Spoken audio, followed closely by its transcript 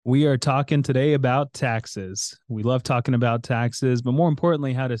We are talking today about taxes. We love talking about taxes, but more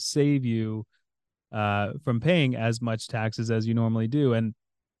importantly, how to save you from paying as much taxes as you normally do. And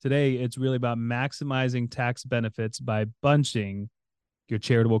today, it's really about maximizing tax benefits by bunching your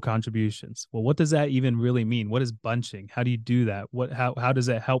charitable contributions. Well, what does that even really mean? What is bunching? How do you do that? How does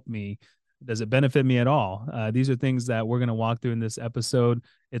it help me? Does it benefit me at all? These are things that we're going to walk through in this episode.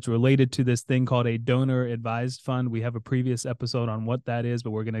 It's related to this thing called a donor advised fund. We have a previous episode on what that is, but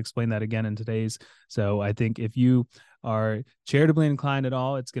we're going to explain that again in today's. So I think if you are charitably inclined at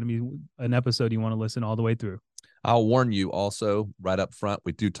all, it's going to be an episode you want to listen all the way through. I'll warn you also right up front,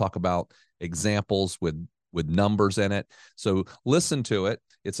 we do talk about examples with numbers in it. So listen to it.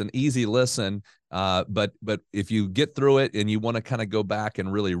 It's an easy listen. But if you get through it and you want to kind of go back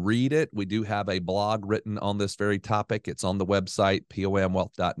and really read it, we do have a blog written on this very topic. It's on the website,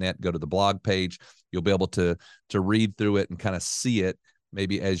 pomwealth.net. Go to the blog page. You'll be able to read through it and kind of see it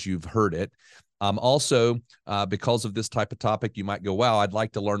maybe as you've heard it. Also, because of this type of topic, you might go, wow, I'd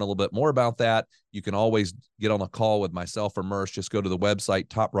like to learn a little bit more about that. You can always get on a call with myself or Merce. Just go to the website,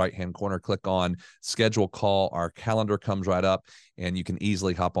 top right-hand corner, click on schedule call. Our calendar comes right up, and you can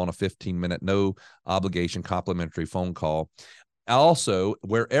easily hop on a 15-minute, no obligation, complimentary phone call. Also,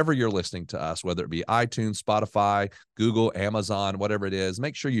 wherever you're listening to us, whether it be iTunes, Spotify, Google, Amazon, whatever it is,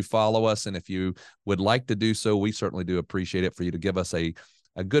 make sure you follow us. And if you would like to do so, we certainly do appreciate it for you to give us a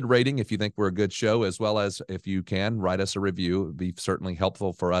good rating if you think we're a good show, as well as if you can write us a review. It would be certainly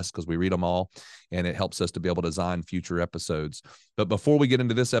helpful for us because we read them all, and it helps us to be able to design future episodes. But before we get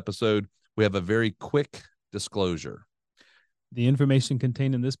into this episode, we have a very quick disclosure. The information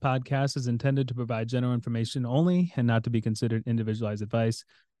contained in this podcast is intended to provide general information only and not to be considered individualized advice.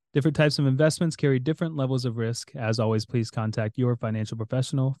 Different types of investments carry different levels of risk. As always, please contact your financial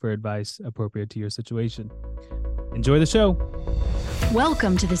professional for advice appropriate to your situation. Enjoy the show.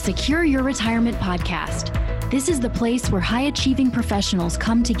 Welcome to the Secure Your Retirement podcast. This is the place where high-achieving professionals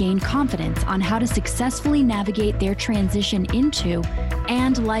come to gain confidence on how to successfully navigate their transition into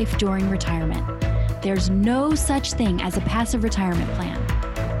and life during retirement. There's no such thing as a passive retirement plan.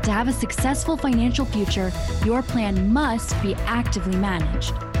 To have a successful financial future, your plan must be actively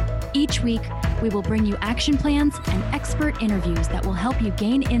managed. Each week, we will bring you action plans and expert interviews that will help you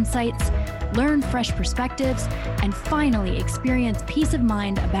gain insights, learn fresh perspectives, and finally experience peace of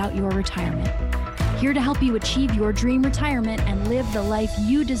mind about your retirement. Here to help you achieve your dream retirement and live the life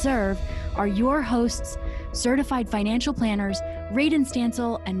you deserve are your hosts, certified financial planners, Radon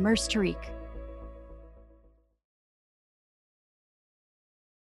Stansel and Merce Tariq.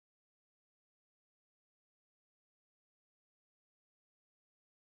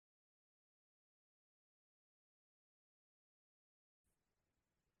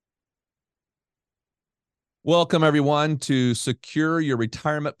 Welcome, everyone, to Secure Your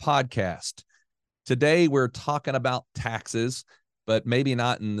Retirement podcast. Today, we're talking about taxes, but maybe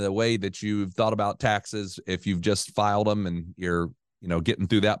not in the way that you've thought about taxes if you've just filed them and you're, getting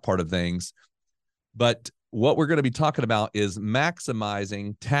through that part of things. But what we're going to be talking about is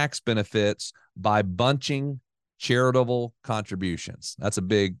maximizing tax benefits by bunching charitable contributions. That's a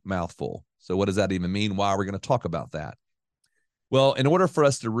big mouthful. So what does that even mean? Why are we going to talk about that? Well, in order for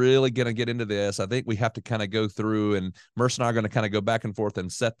us to really get into this, I think we have to kind of go through, and Merce and I are going to kind of go back and forth and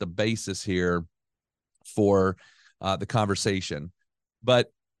set the basis here for the conversation.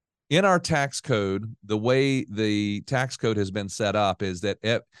 But in our tax code, the way the tax code has been set up is that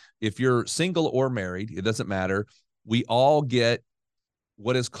if you're single or married, it doesn't matter, we all get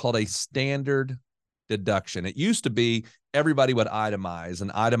what is called a standard deduction. It used to be everybody would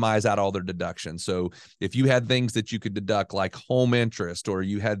itemize out all their deductions. So if you had things that you could deduct like home interest, or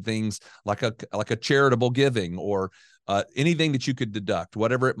you had things like a charitable giving, or anything that you could deduct,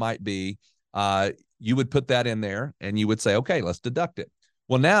 whatever it might be, you would put that in there and you would say, okay, let's deduct it.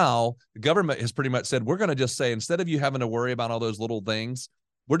 Well, now the government has pretty much said, we're going to just say, instead of you having to worry about all those little things,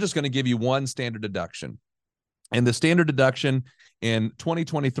 we're just going to give you one standard deduction. And the standard deduction in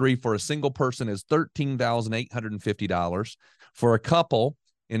 2023 for a single person is $13,850. For a couple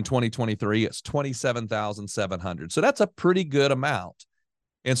in 2023, it's $27,700. So that's a pretty good amount.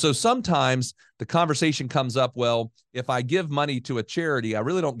 And so sometimes the conversation comes up, well, if I give money to a charity, I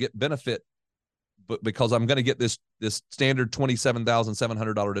really don't get benefit, but because I'm going to get this standard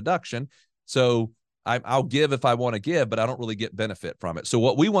 $27,700 deduction. So I'll give if I want to give, but I don't really get benefit from it. So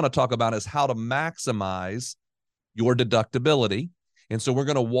what we want to talk about is how to maximize your deductibility. And so we're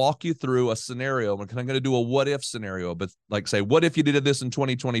going to walk you through a scenario. We're going to do a what if scenario, but like say, what if you did this in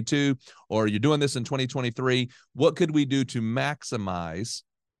 2022, or you're doing this in 2023? What could we do to maximize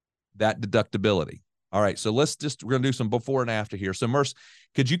that deductibility? All right. So we're going to do some before and after here. So Merce,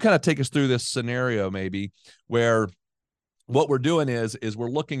 could you kind of take us through this scenario maybe where what we're doing is we're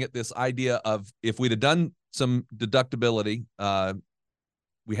looking at this idea of if we'd have done some deductibility,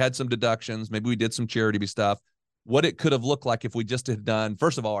 we had some deductions, maybe we did some charity stuff, what it could have looked like if we just had done,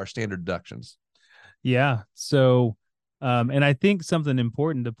 first of all, our standard deductions. Yeah. So, and I think something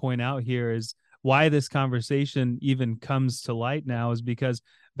important to point out here is why this conversation even comes to light now is because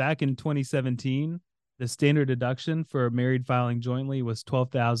back in 2017, the standard deduction for married filing jointly was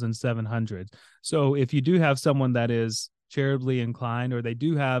 $12,700. So if you do have someone that is charitably inclined, or they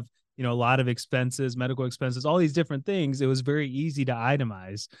do have, a lot of expenses, medical expenses, all these different things, it was very easy to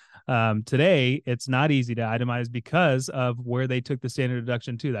itemize. Today, it's not easy to itemize because of where they took the standard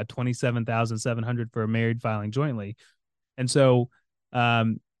deduction to, that $27,700 for a married filing jointly. And so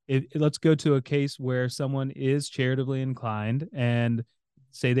let's go to a case where someone is charitably inclined and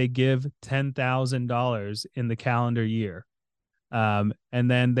say they give $10,000 in the calendar year. And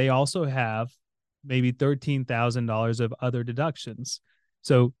then they also have maybe $13,000 of other deductions.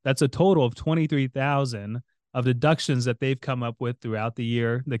 So that's a total of $23,000 of deductions that they've come up with throughout the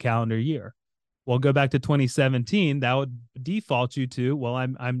year, the calendar year. Well, go back to 2017, that would default you to, well,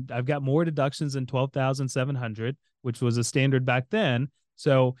 I've got more deductions than 12,700, which was a standard back then.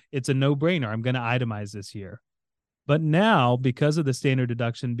 So it's a no-brainer. I'm going to itemize this year. But now, because of the standard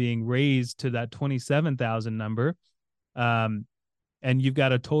deduction being raised to that 27,000 number, and you've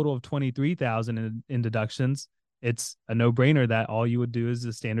got a total of 23,000 in deductions, it's a no-brainer that all you would do is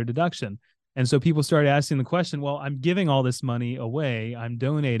the standard deduction. And so people started asking the question, well, I'm giving all this money away. I'm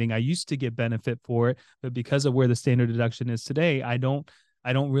donating. I used to get benefit for it, but because of where the standard deduction is today, I don't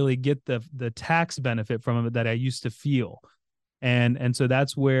really get the tax benefit from it that I used to feel. And so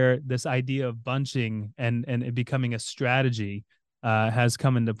that's where this idea of bunching and it becoming a strategy has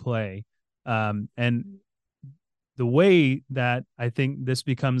come into play. And the way that I think this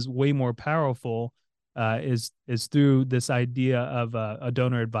becomes way more powerful is through this idea of a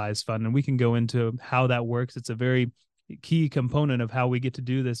donor advised fund. And we can go into how that works. It's a very key component of how we get to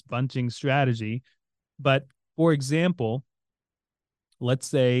do this bunching strategy. But for example, let's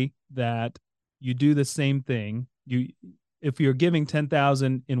say that you do the same thing. If you're giving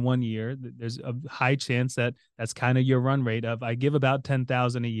 10,000 in 1 year, there's a high chance that that's kind of your run rate of, I give about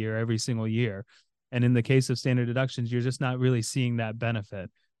 10,000 a year every single year. And in the case of standard deductions, you're just not really seeing that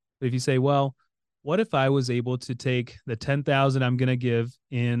benefit. But if you say, well, what if I was able to take the 10,000 I'm going to give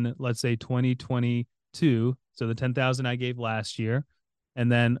in, let's say 2022, so the 10,000 I gave last year,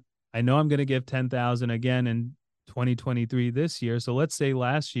 and then I know I'm going to give 10,000 again in 2023 this year. So let's say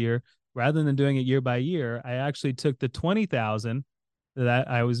last year, rather than doing it year by year, I actually took the 20,000 that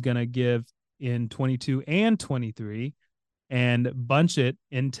I was going to give in 22 and 23 and bunch it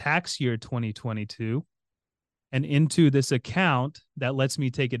in tax year 2022 and into this account that lets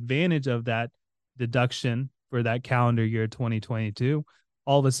me take advantage of that deduction for that calendar year 2022.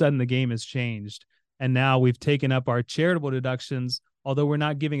 All of a sudden the game has changed. And now we've taken up our charitable deductions, although we're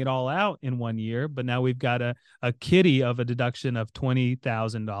not giving it all out in 1 year, but now we've got a kitty of a deduction of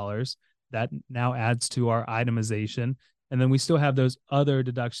 $20,000 that now adds to our itemization. And then we still have those other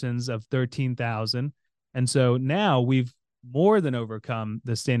deductions of $13,000. And so now we've more than overcome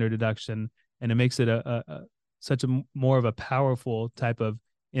the standard deduction, and it makes it such a more of a powerful type of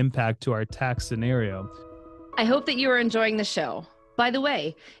impact to our tax scenario. I hope that you are enjoying the show. By the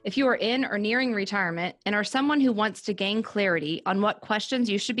way, if you are in or nearing retirement and are someone who wants to gain clarity on what questions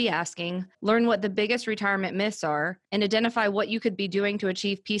you should be asking, learn what the biggest retirement myths are, and identify what you could be doing to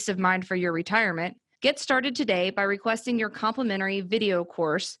achieve peace of mind for your retirement, get started today by requesting your complimentary video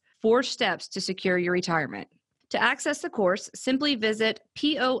course, 4 Steps to Secure Your Retirement. To access the course, simply visit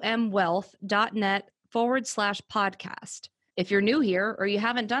pomwealth.net/podcast. If you're new here or you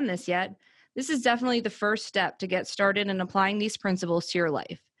haven't done this yet, this is definitely the first step to get started in applying these principles to your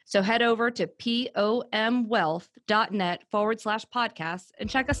life. So head over to pomwealth.net/podcast and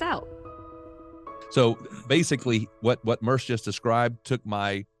check us out. So basically what Merce just described took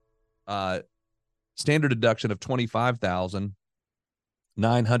my standard deduction of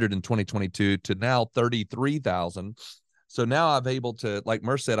 $25,900 in 2022 to now $33,000. So now I'm able to, like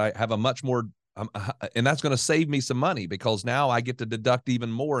Merce said, I have a much more and that's going to save me some money because now I get to deduct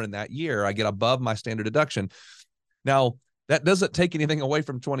even more in that year. I get above my standard deduction. Now, that doesn't take anything away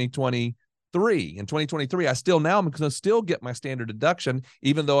from 2023. In 2023, I'm going to still get my standard deduction,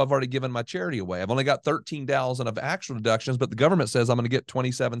 even though I've already given my charity away. I've only got 13,000 of actual deductions, but the government says I'm going to get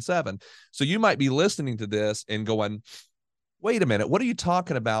 27,700. So you might be listening to this and going, wait a minute, what are you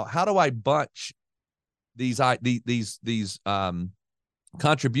talking about? How do I bunch these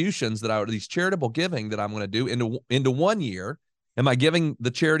contributions that are these charitable giving that I'm going to do into 1 year. Am I giving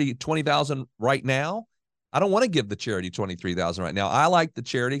the charity $20,000 right now? I don't want to give the charity $23,000 right now. I like the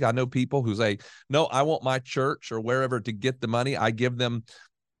charity. I know people who say, no, I want my church or wherever to get the money. I give them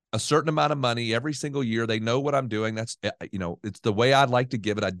a certain amount of money every single year. They know what I'm doing. That's, it's the way I'd like to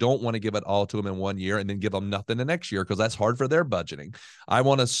give it. I don't want to give it all to them in 1 year and then give them nothing the next year, because that's hard for their budgeting. I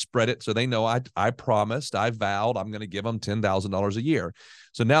want to spread it so they know I promised, I vowed I'm going to give them $10,000 a year.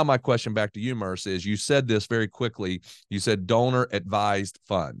 So now my question back to you, Merce, is you said this very quickly. You said donor advised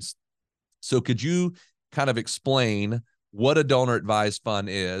funds. So could you kind of explain what a donor advised fund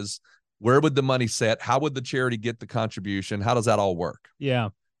is? Where would the money sit? How would the charity get the contribution? How does that all work? Yeah.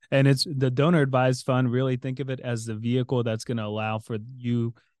 And it's the donor advised fund. Really think of it as the vehicle that's going to allow for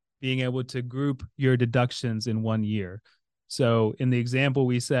you being able to group your deductions in 1 year. So in the example,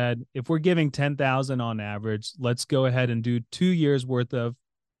 we said, if we're giving 10,000 on average, let's go ahead and do 2 years worth of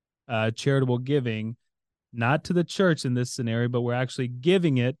charitable giving, not to the church in this scenario, but we're actually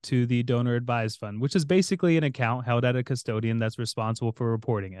giving it to the donor advised fund, which is basically an account held at a custodian that's responsible for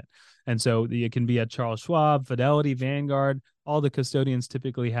reporting it. And so it can be at Charles Schwab, Fidelity, Vanguard. All the custodians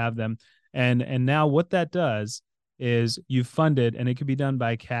typically have them. And now what that does is you fund it, and it can be done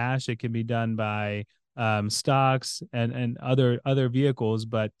by cash. It can be done by stocks and other vehicles,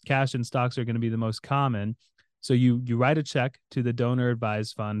 but cash and stocks are going to be the most common. So you write a check to the donor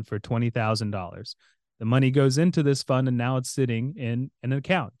advised fund for $20,000. The money goes into this fund, and now it's sitting in an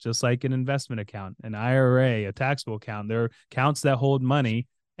account, just like an investment account, an IRA, a taxable account. There are accounts that hold money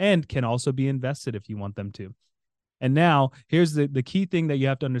and can also be invested if you want them to. And now here's the key thing that you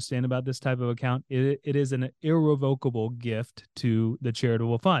have to understand about this type of account. It is an irrevocable gift to the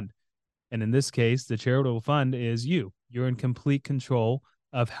charitable fund. And in this case, the charitable fund is you. You're in complete control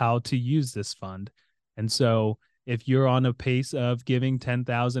of how to use this fund. And so if you're on a pace of giving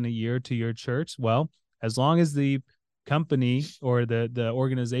 $10,000 a year to your church, well, as long as the company or the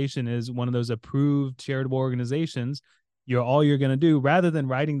organization is one of those approved charitable organizations, all you're going to do, rather than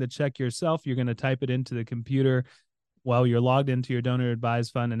writing the check yourself, you're going to type it into the computer while you're logged into your donor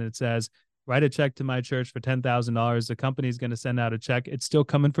advised fund, and it says, write a check to my church for $10,000. The company is going to send out a check. It's still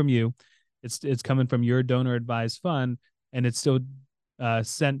coming from you. It's coming from your donor advised fund, and it's still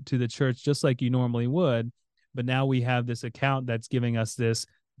sent to the church just like you normally would. But now we have this account that's giving us this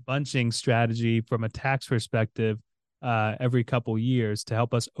bunching strategy from a tax perspective every couple years to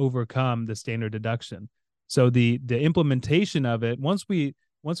help us overcome the standard deduction. So the implementation of it, once we've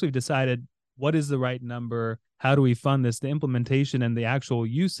decided what is the right number, how do we fund this, the implementation and the actual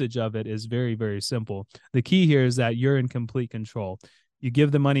usage of it is very, very simple. The key here is that you're in complete control. You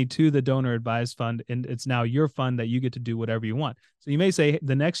give the money to the donor advised fund, and it's now your fund that you get to do whatever you want. So you may say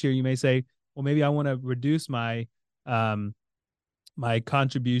the next year, well, maybe I want to reduce my my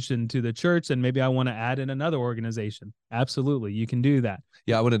contribution to the church, and maybe I want to add in another organization. Absolutely, you can do that.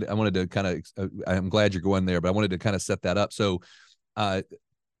 Yeah, I wanted to kind of. I'm glad you're going there, but I wanted to kind of set that up. So,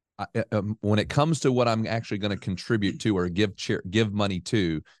 when it comes to what I'm actually going to contribute to or give money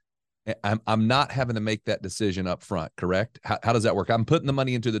to, I'm not having to make that decision up front, correct? How does that work? I'm putting the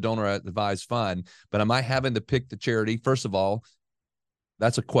money into the donor advised fund, but am I having to pick the charity? First of all,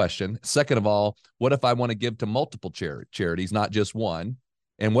 that's a question. Second of all, what if I want to give to multiple charities, not just one?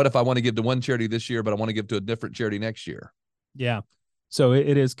 And what if I want to give to one charity this year, but I want to give to a different charity next year? Yeah. So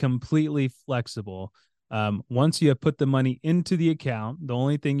it is completely flexible. Once you have put the money into the account, the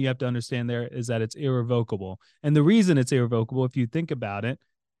only thing you have to understand there is that it's irrevocable. And the reason it's irrevocable, if you think about it,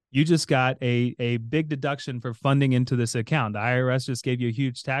 you just got a big deduction for funding into this account. The IRS just gave you a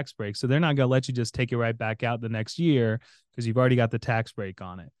huge tax break. So they're not going to let you just take it right back out the next year because you've already got the tax break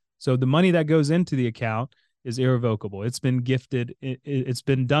on it. So the money that goes into the account is irrevocable. It's been gifted. It's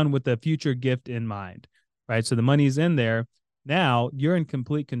been done with the future gift in mind, right? So the money's in there. Now you're in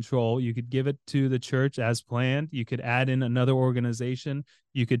complete control. You could give it to the church as planned. You could add in another organization.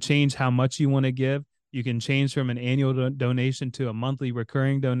 You could change how much you want to give. You can change from an annual donation to a monthly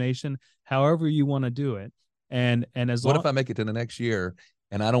recurring donation, however you want to do it. And as what if I make it to the next year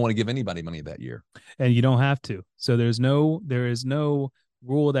and I don't want to give anybody money that year? And you don't have to. So there is no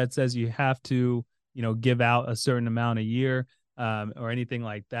rule that says you have to, give out a certain amount a year or anything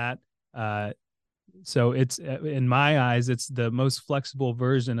like that. So it's, in my eyes, it's the most flexible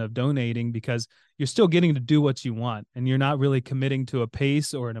version of donating because you're still getting to do what you want and you're not really committing to a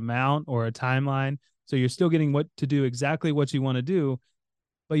pace or an amount or a timeline. So you're still getting to do exactly what you want to do,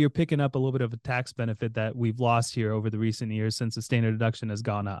 but you're picking up a little bit of a tax benefit that we've lost here over the recent years since the standard deduction has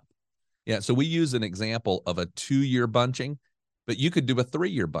gone up. Yeah. So we use an example of a 2-year bunching, but you could do a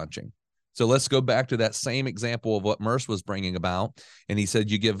 3-year bunching. So let's go back to that same example of what Merce was bringing about. And he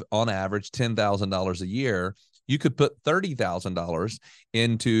said you give on average $10,000 a year. You could put $30,000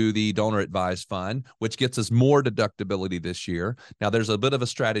 into the donor advised fund, which gets us more deductibility this year. Now, there's a bit of a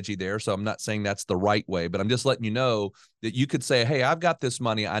strategy there, so I'm not saying that's the right way, but I'm just letting you know that you could say, hey, I've got this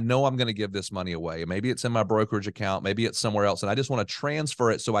money. I know I'm going to give this money away. Maybe it's in my brokerage account. Maybe it's somewhere else, and I just want to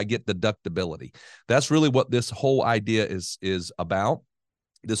transfer it so I get deductibility. That's really what this whole idea is about.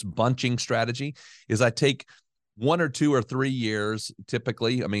 This bunching strategy is I take 1 or 2 or 3 years,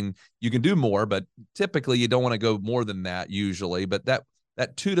 typically. I mean, you can do more, but typically you don't want to go more than that usually. But that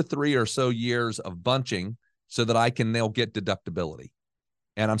 2 to 3 or so years of bunching so that I can now get deductibility.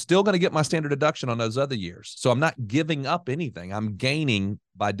 And I'm still going to get my standard deduction on those other years. So I'm not giving up anything. I'm gaining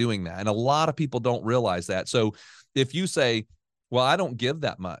by doing that. And a lot of people don't realize that. So if you say, well, I don't give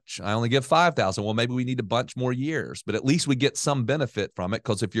that much, I only give 5,000. Well, maybe we need a bunch more years, but at least we get some benefit from it.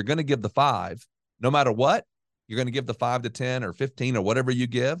 Because if you're going to give the 5, no matter what, you're going to give the 5 to 10 or 15 or whatever you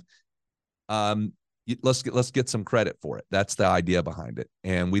give. Let's get some credit for it. That's the idea behind it.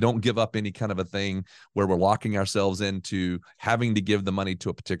 And we don't give up any kind of a thing where we're locking ourselves into having to give the money to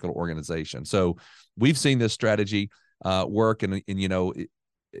a particular organization. So we've seen this strategy work. And you know,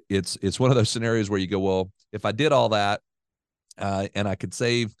 it's one of those scenarios where you go, well, if I did all that and I could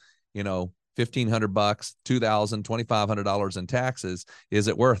save, you know, $1,500, $2,000, $2,500 in taxes, is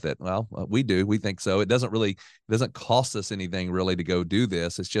it worth it? Well, we do. We think so. It doesn't cost us anything really to go do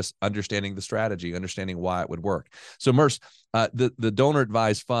this. It's just understanding the strategy, understanding why it would work. So Merce, the donor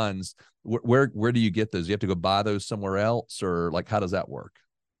advised funds, where do you get those? You have to go buy those somewhere else, or like, how does that work?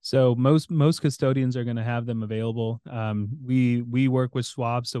 So most custodians are going to have them available. We work with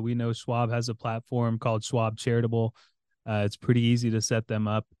Schwab, so we know Schwab has a platform called Schwab Charitable. It's pretty easy to set them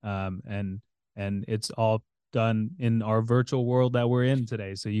up, and it's all done in our virtual world that we're in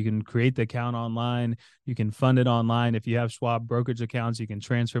today. So you can create the account online, you can fund it online. If you have Schwab brokerage accounts, you can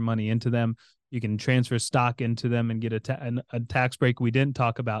transfer money into them. You can transfer stock into them and get a tax break we didn't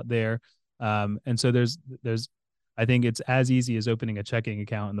talk about there. And so there's I think it's as easy as opening a checking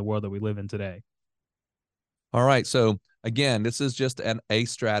account in the world that we live in today. All right. So again, this is just a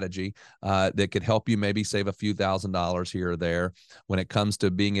strategy that could help you maybe save a few $1,000s here or there when it comes to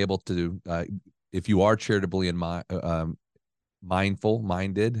being able to, if you are charitably and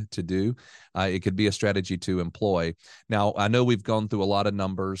minded to do, it could be a strategy to employ. Now, I know we've gone through a lot of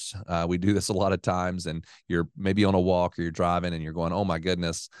numbers. We do this a lot of times, and you're maybe on a walk or you're driving and you're going, oh my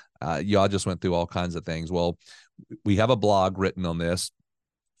goodness, y'all just went through all kinds of things. Well, we have a blog written on this.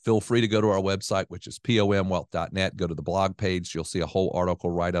 Feel free to go to our website, which is pomwealth.net. Go to the blog page. You'll see a whole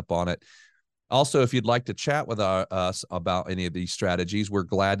article right up on it. Also, if you'd like to chat with us about any of these strategies, we're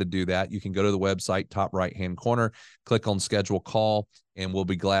glad to do that. You can go to the website, top right-hand corner, click on schedule call, and we'll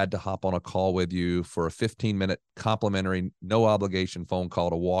be glad to hop on a call with you for a 15-minute complimentary, no obligation phone call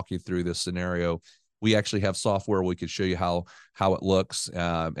to walk you through this scenario. We actually have software we could show you how it looks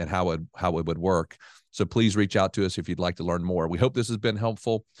and how it would work. So please reach out to us if you'd like to learn more. We hope this has been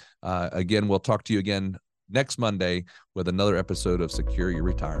helpful. Again, we'll talk to you again next Monday with another episode of Secure Your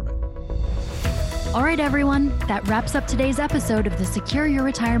Retirement. All right, everyone, that wraps up today's episode of the Secure Your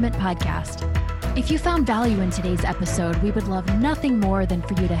Retirement podcast. If you found value in today's episode, we would love nothing more than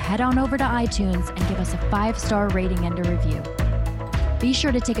for you to head on over to iTunes and give us a 5-star rating and a review. Be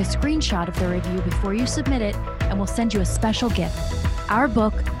sure to take a screenshot of the review before you submit it, and we'll send you a special gift, our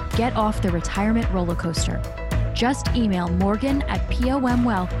book, Get Off the Retirement Roller Coaster. Just email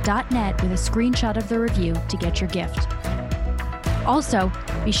morgan@pomwealth.net with a screenshot of the review to get your gift. Also,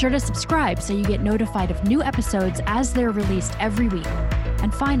 be sure to subscribe so you get notified of new episodes as they're released every week.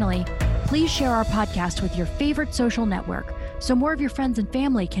 And finally, please share our podcast with your favorite social network so more of your friends and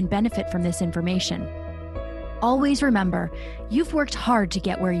family can benefit from this information. Always remember, you've worked hard to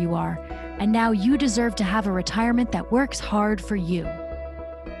get where you are, and now you deserve to have a retirement that works hard for you.